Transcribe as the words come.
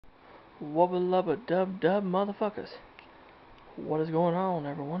Wubba lubba dub dub motherfuckers. What is going on,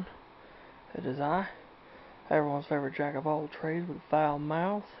 everyone? It is I, everyone's favorite jack of all trades with foul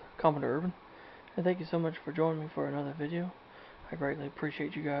mouth, Commodore Urban, and thank you so much for joining me for another video. I greatly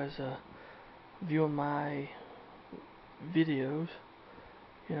appreciate you guys viewing my videos.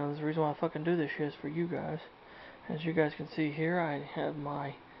 You know, there's a reason why I fucking do this shit is for you guys. As you guys can see here, I have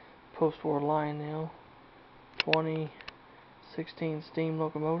my post-war Lionel 2016 steam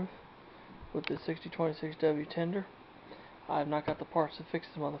locomotive with the 6026W tender. I have not got the parts to fix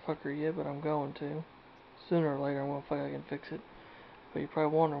this motherfucker yet, but I'm going to. Sooner or later, I'm going to fucking fix it. But you're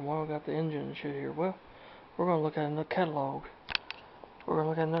probably wondering why I got the engine and shit here. Well, we're going to look at another catalog. We're going to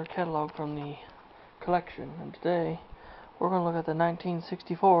look at another catalog from the collection. And today, we're going to look at the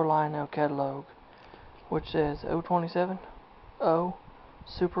 1964 Lionel catalog, which says 027, O,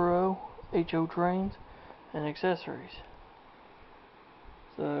 Super O, HO trains, and accessories.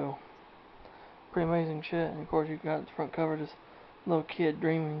 So, pretty amazing shit. And of course, you got the front cover, this little kid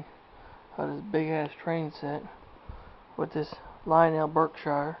dreaming of this big ass train set with this Lionel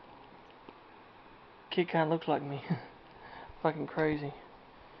Berkshire. Kid kind of looks like me. Fucking crazy.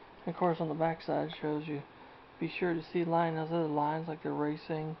 And of course, on the back side shows you, be sure to see Lionel's other lines like their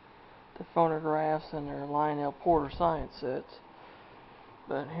racing, the phonographs, and their Lionel Porter science sets.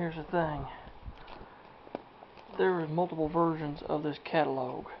 But here's the thing. There are multiple versions of this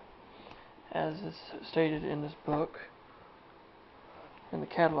catalog, as is stated in this book, in the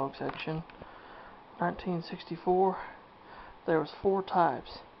catalog section. 1964, there was 4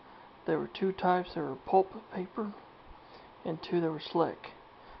 types. There were 2 types that were pulp paper, and 2 that were slick.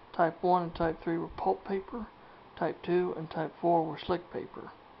 Type 1 and Type 3 were pulp paper, Type 2 and Type 4 were slick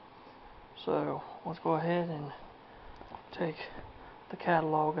paper. So, let's go ahead and take the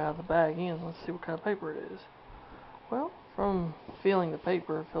catalog out of the bag and let's see what kind of paper it is. Well, from feeling the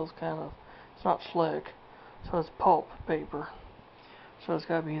paper, it feels kind of, it's not slick, so it's pulp paper. So it's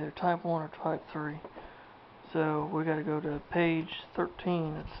got to be either Type 1 or Type 3. So we got to go to page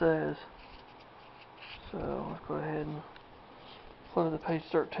 13, it says. So let's go ahead and flip to page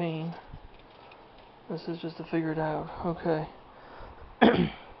 13. This is just to figure it out. Okay.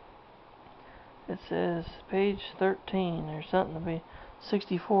 It says page 13, there's something to be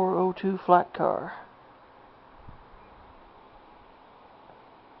 6402 flat car.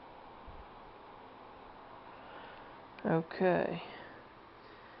 Okay.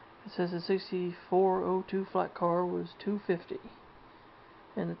 It says the 6402 flat car was $250.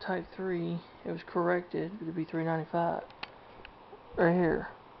 And the Type 3, it was corrected to be $395. Right here.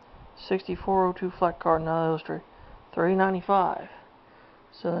 6402 flat car, not illustrated. $395.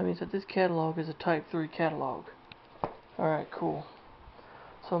 So that means that this catalog is a Type 3 catalog. Alright, cool.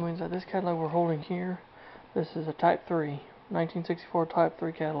 So it means that this catalog we're holding here, this is a Type 3, 1964 Type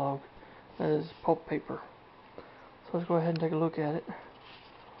 3 catalog. That is pulp paper. So let's go ahead and take a look at it.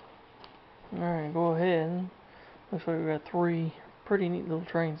 Alright, go ahead. Looks like we got 3 pretty neat little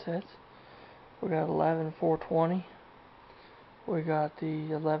train sets. We got 11420. We got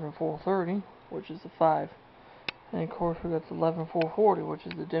the 11430, which is the 5. And of course we got the 11440, which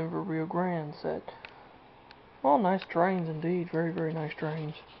is the Denver Rio Grande set. All nice trains indeed, very very nice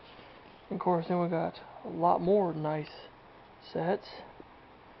trains. And of course then we got a lot more nice sets.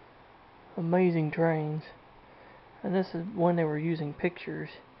 Amazing trains. And this is when they were using pictures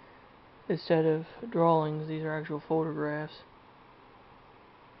instead of drawings. These are actual photographs.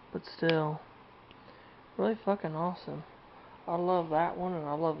 But still, really fucking awesome. I love that one and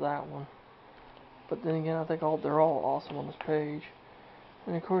I love that one. But then again, I think they're all awesome on this page.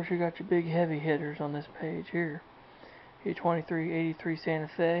 And of course you got your big heavy hitters on this page here. Your 2383 Santa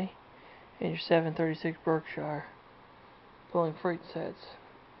Fe and your 736 Berkshire pulling freight sets.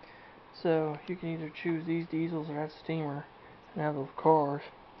 So you can either choose these diesels or that steamer and have those cars.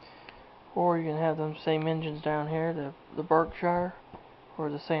 Or you can have them same engines down here, the Berkshire or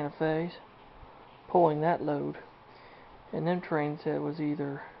the Santa Fe's, pulling that load. And them trains that was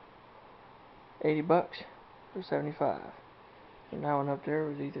either $80 or $75. And that one up there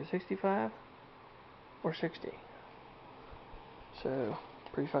was either $65 or $60. So,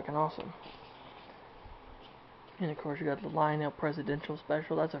 pretty fucking awesome. And of course you got the Lionel Presidential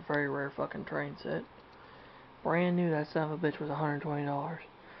Special. That's a very rare fucking train set. Brand new, that son of a bitch was $120.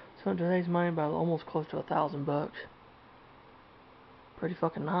 So in today's money, about almost close to $1,000. Pretty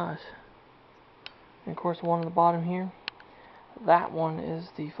fucking nice. And of course the one on the bottom here, that one is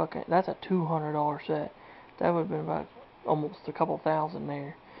the fucking, that's a $200 set. That would have been about almost a couple thousand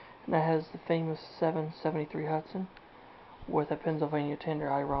there. And that has the famous 773 Hudson with a Pennsylvania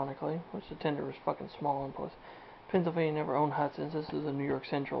tender, ironically, which the tender was fucking small and plus Pennsylvania never owned Hudsons. This is a New York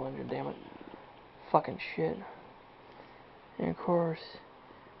Central engine, damn it. Fucking shit. And of course,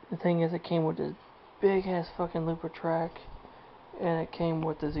 the thing is, it came with this big ass fucking looper track, and it came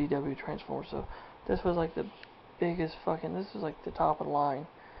with the ZW transformer. So this was like the biggest fucking, this was like the top of the line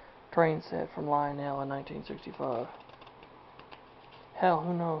train set from Lionel in 1965. Hell,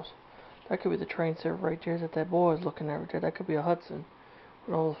 who knows? That could be the train set right there that boy is looking at right there. That could be a Hudson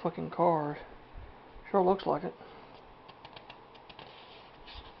with all those fucking cars. Sure looks like it.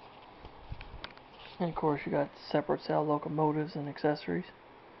 And of course you got separate cell locomotives and accessories.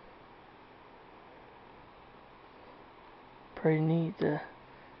 Pretty neat. The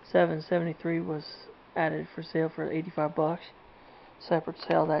 773 was added for sale for $85. Separate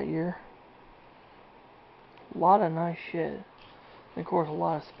sale that year. A lot of nice shit. And of course a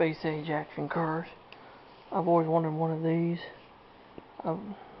lot of space age action cars. I've always wanted one of these.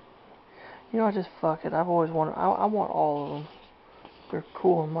 You know, I just fuck it. I've always wanted. I want all of them. They're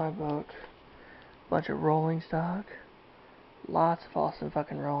cool in my book. Bunch of rolling stock. Lots of awesome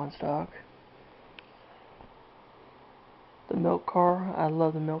fucking rolling stock. The milk car. I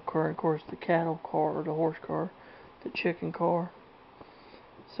love the milk car. Of course, the cattle car, or the horse car. The chicken car.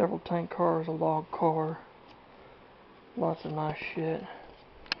 Several tank cars. A log car. Lots of nice shit.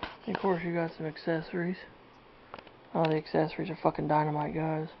 And of course, you got some accessories. Oh, the accessories are fucking dynamite,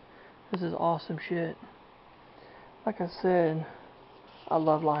 guys. This is awesome shit. Like I said, I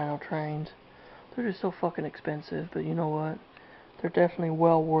love Lionel trains. They're just so fucking expensive, but you know what? They're definitely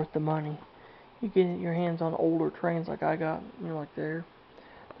well worth the money. You get your hands on older trains like I got, you know, like they're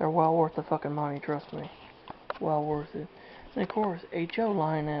well worth the fucking money, trust me. Well worth it. And of course, HO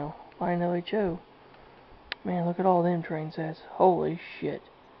Lionel. Lionel HO. Man, look at all them train sets. Holy shit.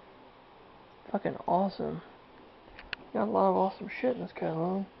 Fucking awesome. Got a lot of awesome shit in this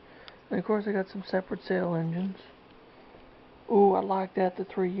catalog. And of course, I got some separate sail engines. Ooh, I like that, the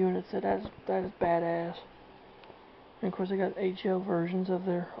 3 units. That is badass. And of course, I got HO versions of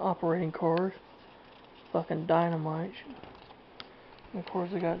their operating cars. Fucking dynamite. And of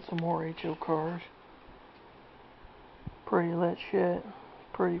course, I got some more HO cars. Pretty lit shit.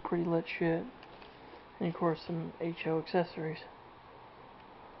 Pretty lit shit. And of course, some HO accessories.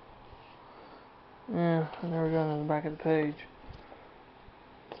 Yeah, and there we go in the back of the page.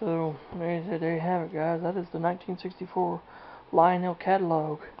 So, there you have it, guys. That is the 1964 Lionel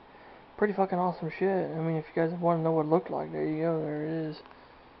catalog. Pretty fucking awesome shit. I mean, if you guys want to know what it looked like, there you go. There it is.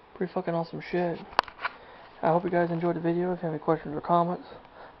 Pretty fucking awesome shit. I hope you guys enjoyed the video. If you have any questions or comments,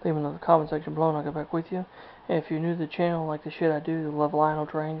 leave them in the comment section below and I'll get back with you. And if you're new to the channel, like the shit I do, you love Lionel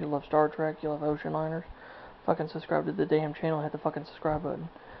trains, you love Star Trek, you love ocean liners, fucking subscribe to the damn channel. Hit the fucking subscribe button.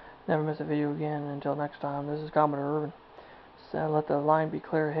 Never miss a video again. Until next time, this is Commodore Irvin. So let the line be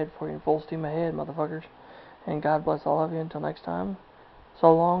clear ahead for you and full steam ahead, motherfuckers. And God bless all of you. Until next time,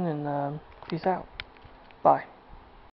 so long and peace out. Bye.